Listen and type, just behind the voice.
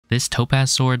This topaz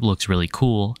sword looks really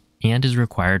cool, and is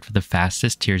required for the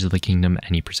fastest Tears of the Kingdom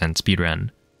any percent speedrun.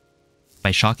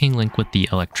 By shocking Link with the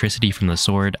electricity from the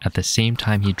sword at the same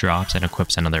time he drops and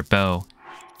equips another bow,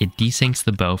 it desyncs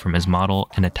the bow from his model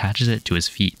and attaches it to his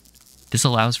feet. This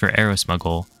allows for arrow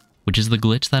smuggle, which is the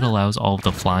glitch that allows all of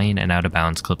the flying and out of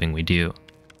bounds clipping we do.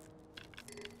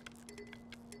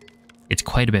 It's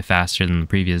quite a bit faster than the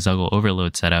previous Zuggle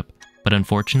overload setup, but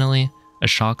unfortunately, a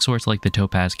shock source like the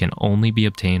topaz can only be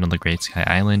obtained on the Great Sky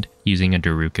Island using a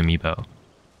Daruk amiibo,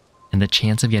 and the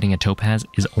chance of getting a topaz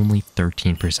is only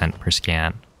 13% per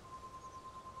scan.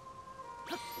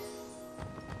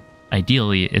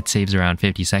 Ideally, it saves around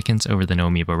 50 seconds over the no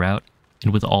amiibo route,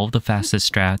 and with all of the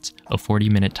fastest strats, a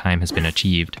 40-minute time has been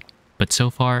achieved, but so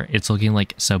far, it's looking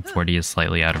like sub 40 is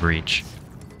slightly out of reach.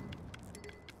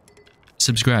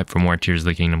 Subscribe for more Tears of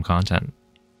the Kingdom content.